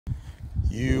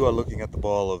You are looking at the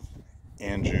ball of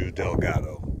Andre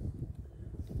Delgado.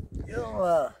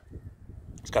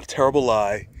 It's got a terrible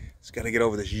lie. It's got to get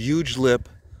over this huge lip.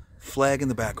 Flag in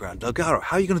the background. Delgado,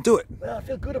 how are you going to do it? Well, I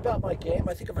feel good about my game.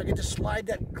 I think if I can just slide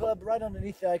that club right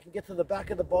underneath there, I can get to the back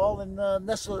of the ball and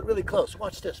nestle it really close.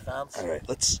 Watch this, Founds. All right,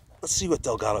 let's see what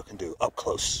Delgado can do up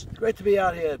close. Great to be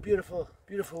out here. Beautiful,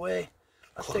 beautiful way.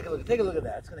 Let's take a look. Take a look at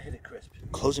that. It's going to hit it crisp.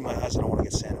 Closing my eyes. I don't want to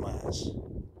get sand in my eyes.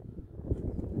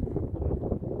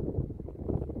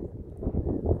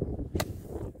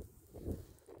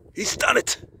 He's done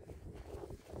it.